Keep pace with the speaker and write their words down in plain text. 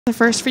The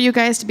first for you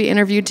guys to be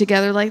interviewed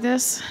together like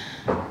this?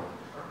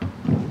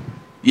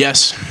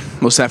 Yes,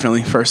 most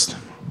definitely. First.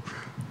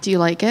 Do you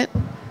like it?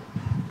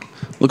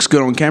 Looks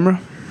good on camera.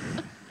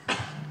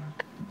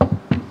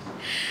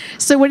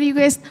 So what do you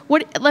guys,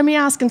 let me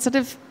ask, instead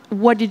of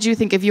what did you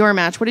think of your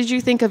match, what did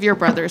you think of your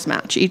brother's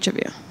match, each of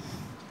you?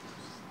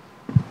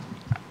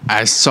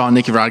 I saw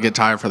Nicky Rod get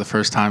tired for the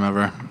first time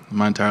ever in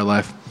my entire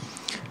life.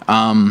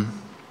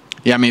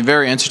 Yeah, I mean,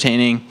 very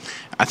entertaining.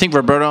 I think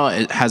Roberto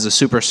has a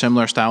super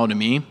similar style to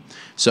me,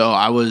 so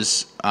I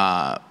was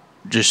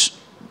just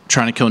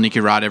trying to kill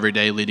Nicky Rod every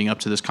day leading up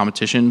to this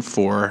competition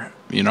for,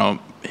 you know,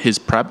 his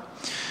prep,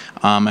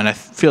 and I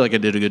feel like I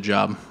did a good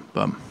job.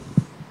 But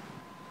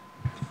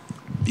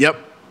yep,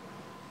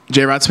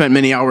 J-Rod spent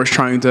many hours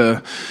trying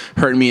to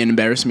hurt me and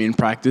embarrass me in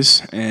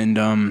practice,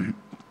 and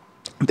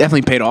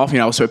definitely paid off. You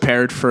know, I was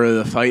prepared for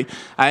the fight.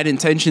 I had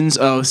intentions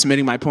of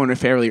submitting my opponent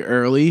fairly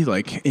early,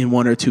 like in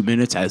 1 or 2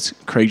 minutes, as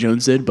Craig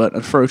Jones did. But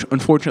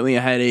unfortunately,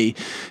 I had a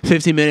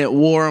 50-minute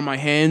war on my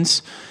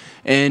hands,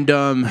 and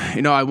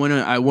you know, I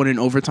won in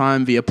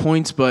overtime via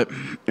points. But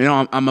you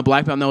know, I'm a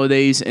black belt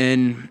nowadays,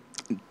 and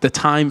the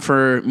time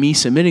for me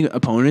submitting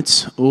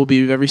opponents will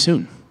be very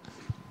soon.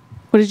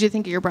 What did you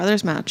think of your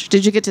brother's match?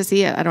 Did you get to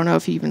see it? I don't know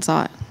if you even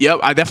saw it.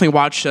 Yep, I definitely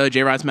watched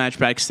J-Rod's match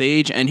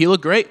backstage, and he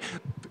looked great.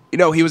 You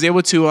know, he was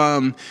able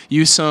to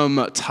use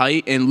some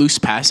tight and loose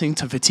passing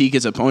to fatigue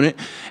his opponent.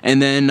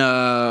 And then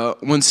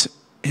once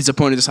his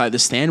opponent decided to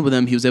stand with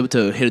him, he was able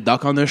to hit a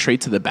duck on there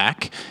straight to the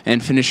back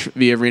and finish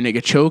via rear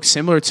naked choke,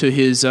 similar to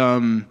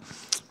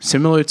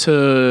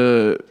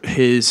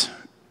his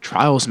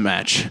trials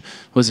match.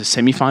 Was it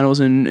semifinals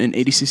in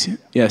ADCC?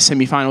 Yeah,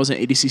 semifinals in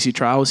ADCC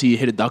trials. He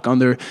hit a duck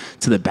under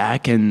to the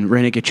back and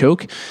rear naked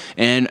choke.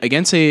 And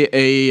against an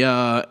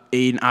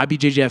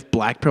IBJJF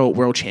black belt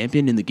world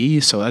champion in the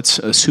gi, so that's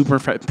a super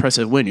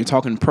impressive win. You're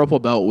talking purple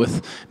belt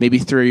with maybe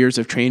 3 years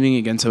of training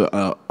against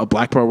a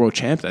black belt world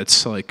champ.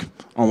 That's like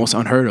almost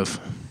unheard of.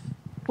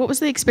 What was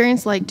the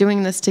experience like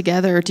doing this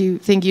together? Do you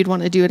think you'd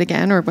want to do it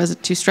again, or was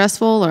it too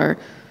stressful, or?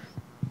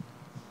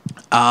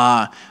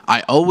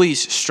 I always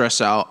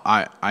stress out.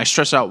 I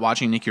stress out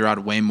watching Nicky Rod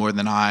way more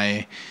than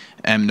I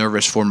am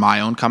nervous for my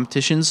own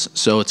competitions.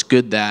 So it's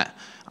good that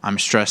I'm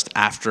stressed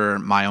after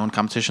my own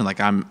competition. Like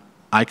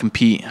I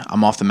compete,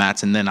 I'm off the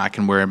mats, and then I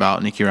can worry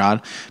about Nicky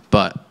Rod.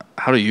 But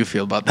how do you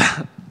feel about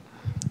that?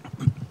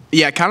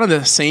 Yeah, kind of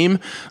the same.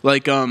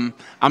 Like, I'm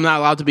not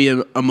allowed to be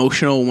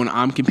emotional when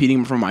I'm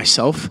competing for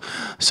myself,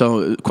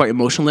 so quite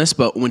emotionless.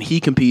 But when he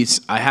competes,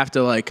 I have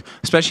to, like,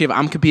 especially if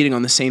I'm competing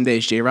on the same day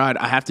as J-Rod,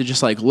 I have to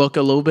just, like, look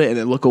a little bit and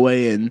then look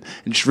away and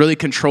just really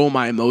control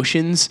my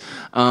emotions.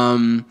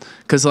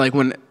 Because, like,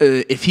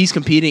 if he's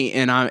competing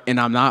and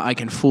I'm not, I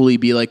can fully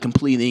be, like,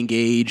 completely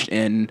engaged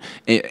and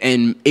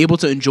able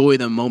to enjoy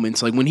the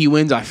moments. Like, when he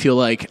wins, I feel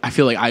like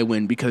I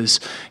win because,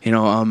 you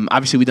know,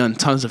 obviously we've done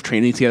tons of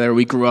training together.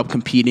 We grew up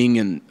competing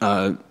in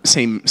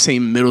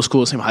same middle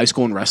school, same high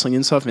school, and wrestling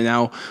and stuff, and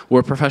now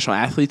we're professional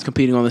athletes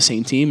competing on the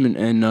same team,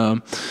 and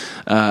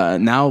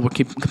now we're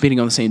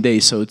competing on the same day.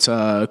 So it's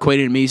quite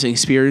an amazing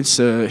experience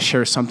to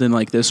share something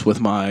like this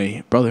with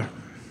my brother.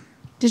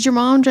 Did your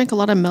mom drink a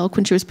lot of milk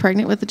when she was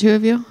pregnant with the two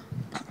of you?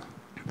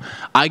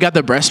 I got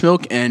the breast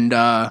milk, and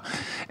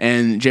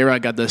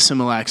J-Rod got the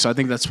Similac, so I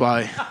think that's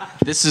why.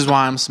 This is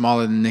why I'm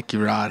smaller than Nicky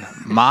Rod.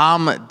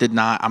 Mom did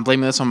not. I'm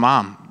blaming this on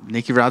Mom.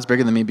 Nicky Rod's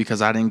bigger than me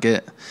because I didn't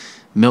get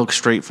milk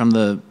straight from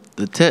the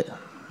tit.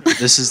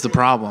 This is the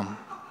problem.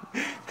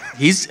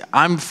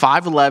 I'm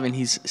 5'11",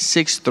 he's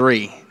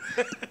 6'3",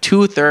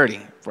 230.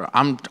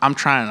 I'm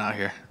trying out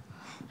here.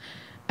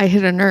 I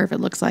hit a nerve, it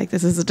looks like.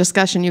 This is a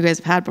discussion you guys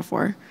have had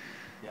before.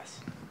 Yes.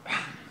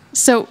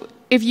 So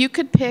if you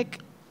could pick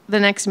the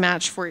next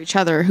match for each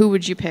other, who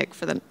would you pick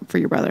for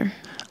your brother?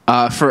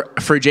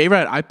 For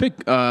J-Rod, I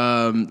picked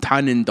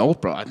Tynan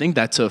Dolpro. I think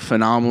that's a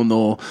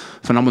phenomenal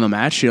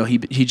match. You know,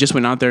 he just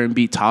went out there and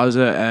beat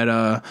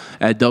Taza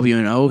at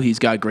WNO. He's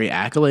got great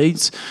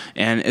accolades,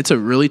 and it's a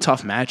really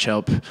tough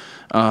matchup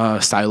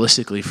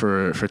stylistically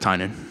for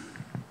Tynan.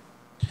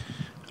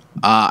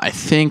 I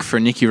think for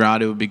Nicky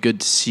Rod, it would be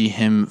good to see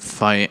him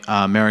fight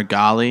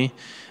Marigali,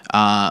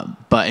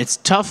 but it's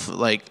tough.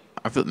 Like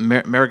I feel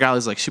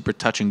Marigali's like super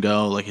touch and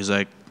go. Like he's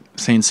like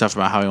saying stuff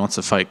about how he wants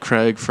to fight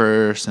Craig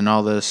first and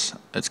all this.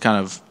 It's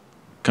kind of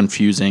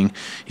confusing.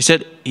 He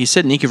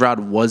said Nicky Rod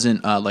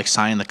wasn't like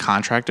signing the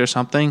contract or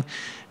something.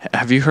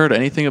 Have you heard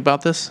anything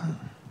about this?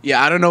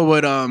 Yeah, I don't know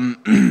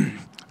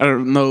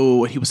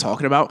what he was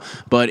talking about,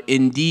 but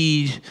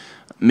indeed,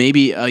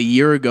 maybe a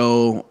year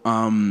ago,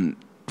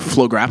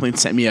 Flow Grappling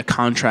sent me a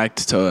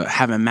contract to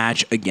have a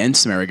match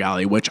against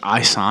Marigali, which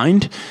I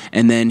signed,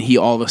 and then he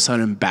all of a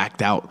sudden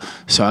backed out.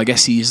 So I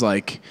guess he's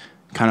like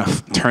kind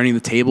of turning the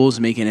tables,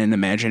 making an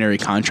imaginary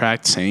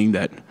contract, saying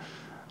that,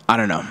 I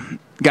don't know.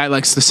 Guy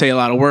likes to say a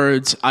lot of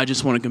words. I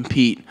just want to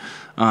compete.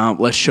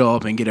 Let's show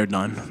up and get it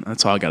done.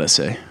 That's all I got to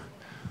say.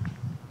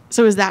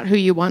 So is that who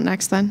you want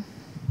next then?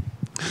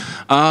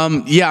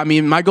 Yeah, I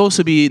mean, my goal is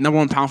to be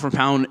 #1 pound for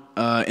pound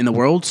in the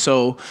world.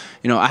 So,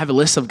 I have a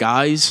list of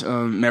guys.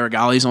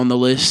 Marigali's on the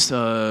list.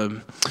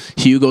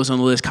 Hugo's on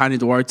the list. Conor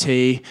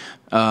Duarte.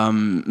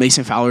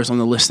 Mason Fowler's on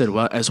the list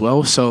as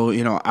well. So,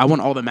 I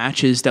want all the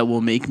matches that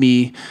will make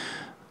me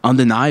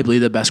undeniably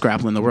the best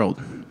grappler in the world.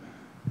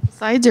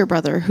 Besides your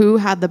brother, who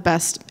had the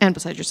best, and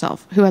besides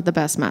yourself, who had the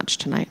best match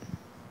tonight?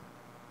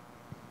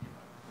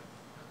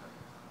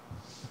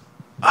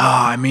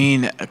 I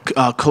mean,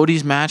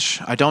 Cody's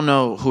match, I don't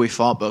know who he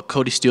fought, but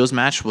Cody Steele's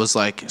match was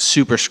like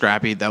super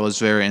scrappy. That was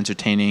very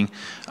entertaining.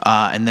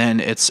 And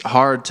then it's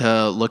hard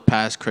to look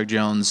past Craig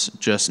Jones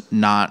just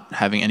not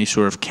having any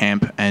sort of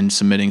camp and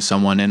submitting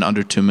someone in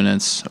under 2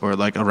 minutes or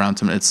like around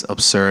 2 minutes. It's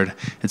absurd.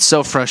 It's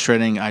so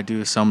frustrating. I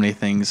do so many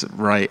things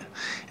right,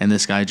 and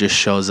this guy just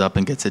shows up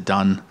and gets it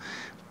done.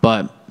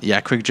 But yeah,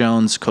 Craig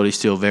Jones, Cody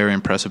Steele, very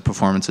impressive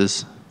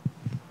performances.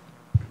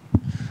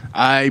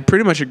 I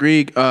pretty much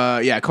agree.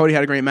 Yeah, Cody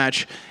had a great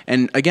match.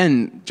 And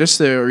again, just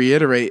to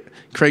reiterate,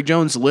 Craig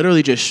Jones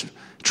literally just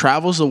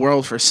travels the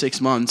world for 6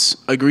 months,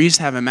 agrees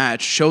to have a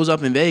match, shows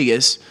up in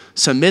Vegas,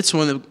 submits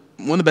one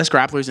of the best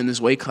grapplers in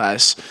this weight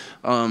class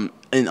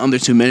in under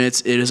 2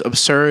 minutes. It is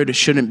absurd. It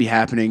shouldn't be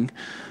happening.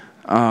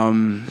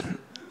 And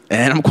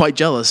I'm quite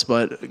jealous,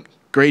 but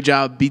great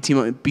job. B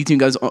Team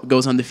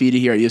goes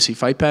undefeated here at UFC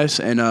Fight Pass.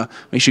 And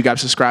make sure you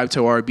guys subscribe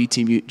to our B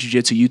Team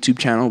Jiu-Jitsu YouTube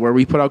channel where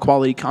we put out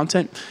quality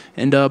content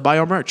and buy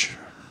our merch.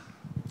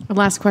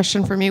 Last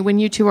question for me. When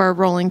you two are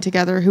rolling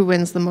together, who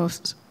wins the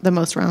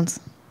most rounds?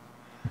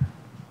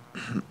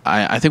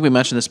 I think we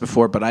mentioned this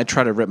before, but I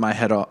try to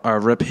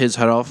rip his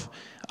head off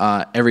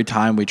every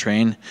time we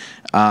train,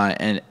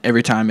 and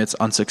every time it's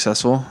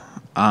unsuccessful.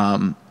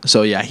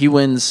 So yeah, he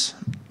wins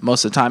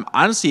most of the time.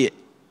 Honestly,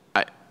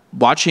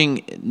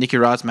 watching Nicky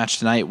Rod's match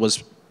tonight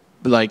was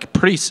like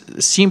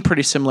seemed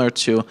pretty similar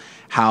to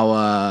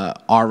how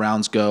our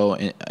rounds go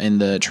in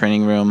the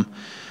training room.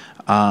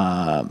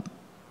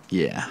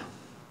 Yeah.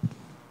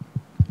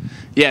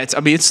 Yeah,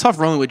 it's tough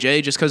rolling with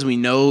Jay just because we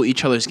know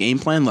each other's game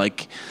plan.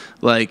 Like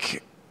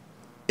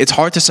it's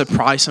hard to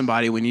surprise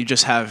somebody when you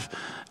just have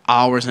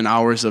hours and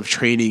hours of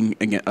training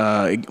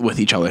with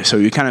each other. So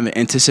you kind of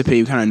anticipate,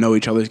 you kind of know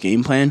each other's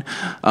game plan.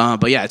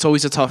 But yeah, it's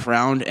always a tough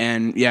round.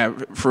 And yeah,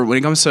 for when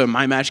it comes to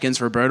my match against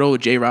Roberto,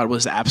 J-Rod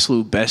was the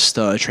absolute best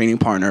training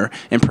partner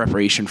in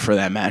preparation for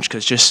that match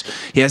because just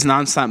he has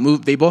nonstop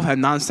move. They both have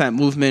nonstop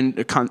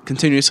movement,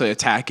 continuously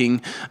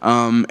attacking,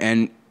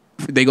 and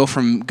they go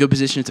from good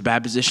position to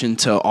bad position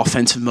to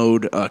offensive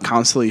mode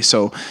constantly.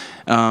 So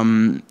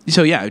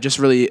yeah, it just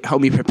really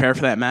helped me prepare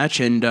for that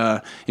match. And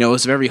it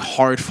was a very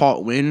hard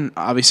fought win.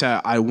 Obviously,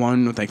 I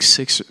won with like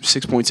 6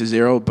 points to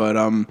 0. But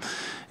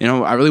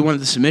I really wanted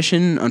the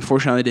submission.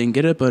 Unfortunately, I didn't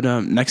get it. But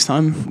next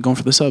time, I'm going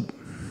for the sub.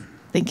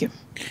 Thank you.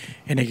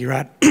 Hey, Nicky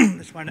Rod.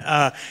 This one,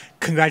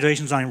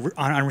 congratulations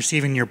on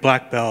receiving your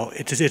black belt.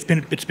 It's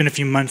been a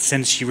few months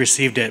since you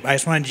received it. I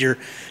just wanted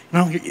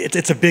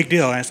it's a big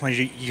deal. I just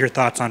wanted your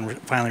thoughts on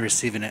finally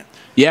receiving it.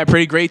 Yeah,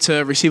 pretty great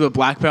to receive a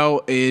black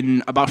belt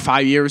in about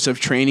 5 years of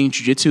training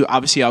jiu-jitsu.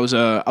 Obviously, I was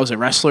a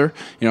wrestler,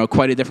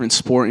 quite a different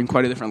sport and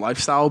quite a different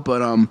lifestyle.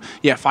 But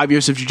yeah, 5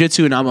 years of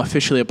jiu-jitsu, and I'm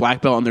officially a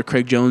black belt under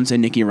Craig Jones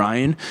and Nicky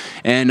Ryan.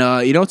 And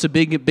it's a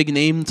big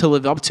name to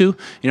live up to.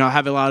 I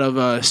have a lot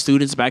of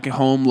students back at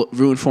home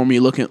rooting for me,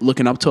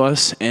 looking up to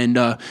us. And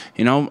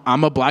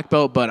I'm a black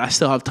belt, but I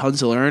still have tons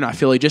to learn. I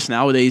feel like just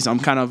nowadays I'm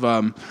kind of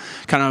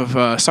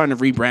starting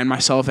to rebrand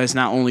myself as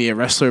not only a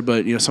wrestler,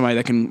 but somebody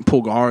that can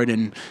pull guard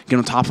and get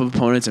on top of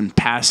opponents and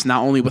pass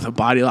not only with a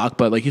body lock,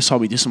 but like you saw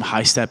me do some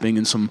high stepping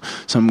and some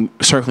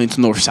circling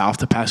to north-south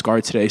to pass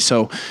guard today.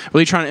 So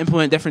really trying to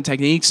implement different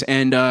techniques.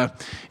 And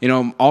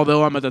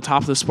although I'm at the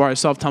top of the sport, I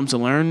still have tons to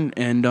learn.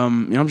 And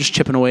I'm just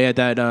chipping away at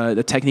that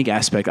the technique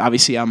aspect.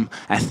 Obviously, I'm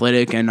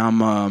athletic and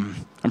I'm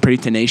pretty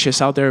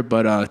tenacious out there,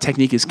 but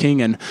technique is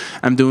king, and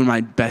I'm doing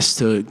my best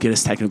to get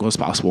as technical as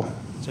possible.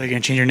 So you're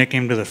gonna change your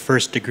nickname to the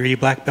First Degree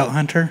Black Belt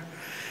Hunter?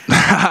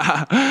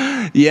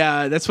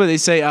 Yeah, that's what they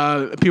say.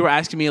 People are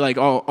asking me like,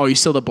 "Oh, are you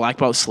still the black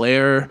belt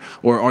Slayer,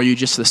 or are you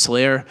just the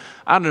Slayer?"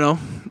 I don't know.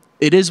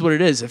 It is what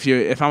it is.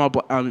 If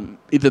I'm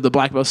either the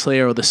black belt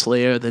Slayer or the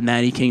Slayer, the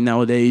Natty King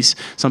nowadays.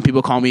 Some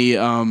people call me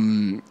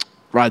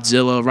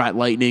Rodzilla, Rat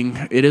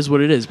Lightning. It is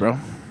what it is, bro.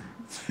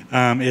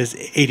 Is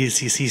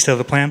ADCC still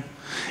the plan?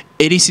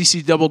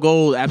 ADCC double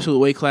gold, absolute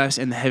weight class,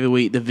 and the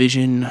heavyweight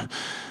division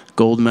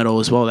gold medal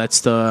as well. That's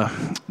the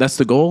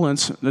goal.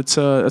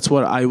 That's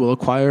what I will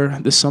acquire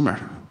this summer.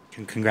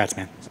 Congrats,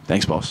 man.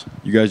 Thanks, boss.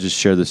 You guys just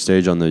shared the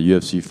stage on the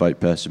UFC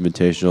Fight Pass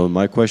Invitational.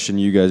 My question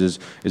to you guys is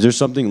there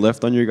something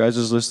left on your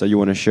guys' list that you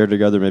want to share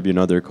together, maybe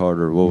another card,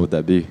 or what would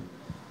that be?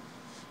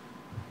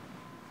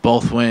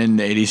 Both win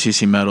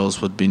ADCC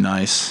medals would be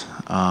nice.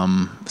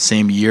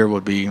 Same year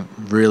would be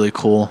really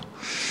cool.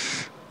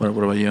 What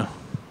about you?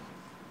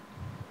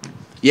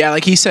 Yeah,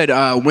 like he said,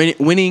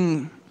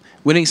 winning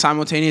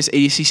simultaneous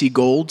ADCC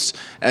golds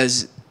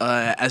as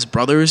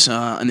brothers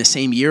in the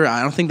same year,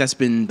 I don't think that's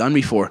been done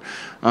before.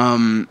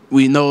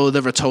 We know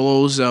the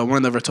Vertolos,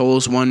 one of the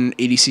Vertolos won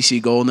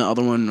ADCC gold, and the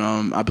other one,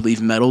 I believe,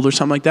 medaled or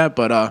something like that.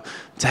 But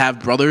to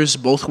have brothers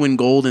both win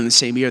gold in the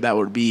same year, that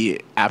would be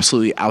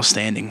absolutely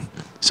outstanding.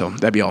 So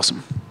that'd be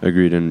awesome.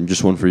 Agreed. And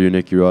just one for you,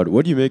 Nicky Rod.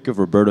 What do you make of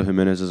Roberto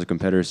Jimenez as a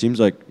competitor? Seems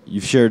like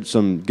you've shared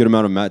some good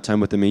amount of mat time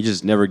with him. He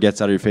just never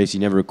gets out of your face. He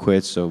never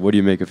quits. So what do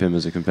you make of him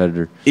as a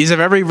competitor? He's a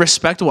very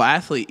respectable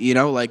athlete. You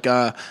know, like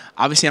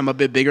obviously I'm a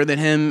bit bigger than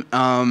him,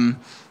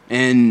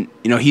 and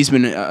you know he's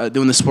been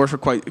doing the sport for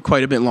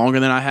quite a bit longer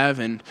than I have,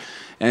 and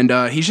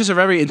he's just a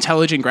very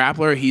intelligent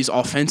grappler. He's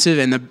offensive,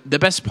 and the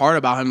best part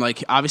about him,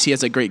 like obviously he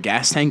has a great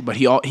gas tank, but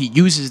he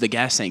uses the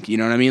gas tank. You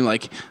know what I mean?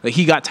 Like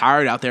he got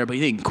tired out there, but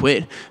he didn't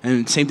quit.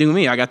 And same thing with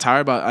me. I got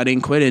tired, but I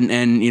didn't quit,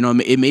 and you know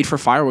it made for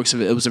fireworks.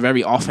 It was a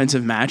very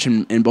offensive match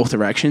in both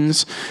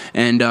directions,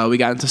 and we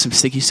got into some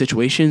sticky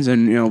situations,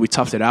 and you know we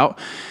toughed it out,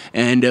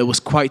 and it was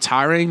quite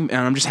tiring. And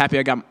I'm just happy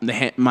I got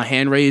my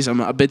hand raised. I'm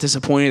a bit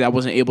disappointed I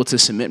wasn't able to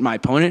submit my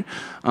opponent,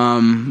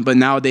 but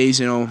nowadays,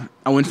 you know,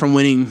 I went from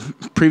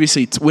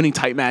previously winning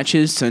tight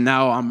matches to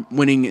now I'm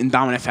winning in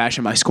dominant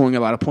fashion by scoring a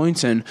lot of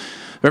points. And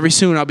very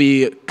soon I'll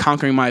be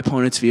conquering my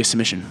opponents via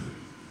submission.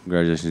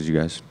 Congratulations, you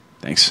guys.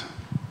 Thanks.